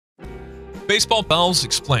Baseball fouls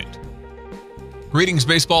explained. Greetings,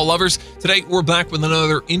 baseball lovers. Today, we're back with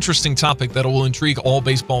another interesting topic that will intrigue all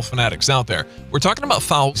baseball fanatics out there. We're talking about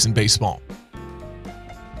fouls in baseball.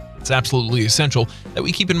 It's absolutely essential that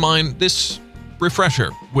we keep in mind this refresher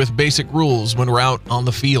with basic rules when we're out on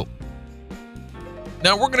the field.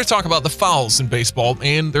 Now, we're going to talk about the fouls in baseball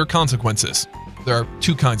and their consequences. There are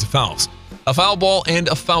two kinds of fouls, a foul ball and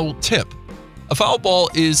a foul tip. A foul ball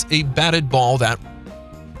is a batted ball that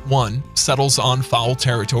 1. Settles on foul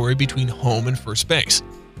territory between home and first base.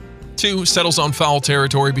 2. Settles on foul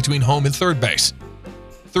territory between home and third base.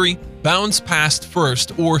 3. Bounds past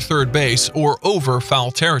first or third base or over foul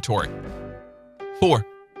territory. 4.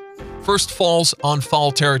 First falls on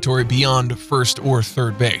foul territory beyond first or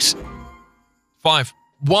third base. 5.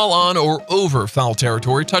 While on or over foul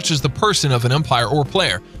territory, touches the person of an umpire or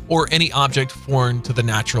player, or any object foreign to the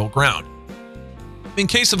natural ground. In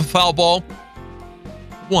case of a foul ball,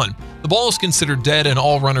 1. The ball is considered dead and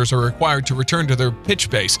all runners are required to return to their pitch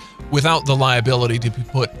base without the liability to be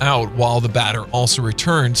put out while the batter also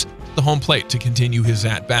returns to the home plate to continue his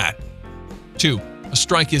at-bat. 2. A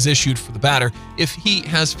strike is issued for the batter if he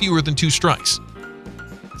has fewer than 2 strikes.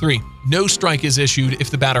 3. No strike is issued if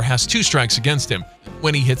the batter has 2 strikes against him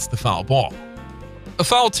when he hits the foul ball. A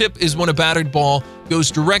foul tip is when a batted ball goes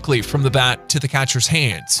directly from the bat to the catcher's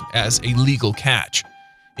hands as a legal catch.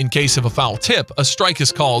 In case of a foul tip, a strike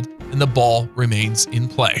is called and the ball remains in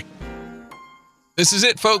play. This is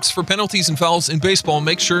it, folks, for penalties and fouls in baseball.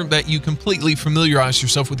 Make sure that you completely familiarize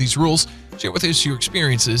yourself with these rules. Share with us your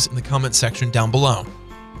experiences in the comment section down below.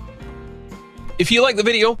 If you like the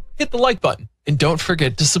video, hit the like button and don't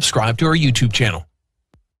forget to subscribe to our YouTube channel.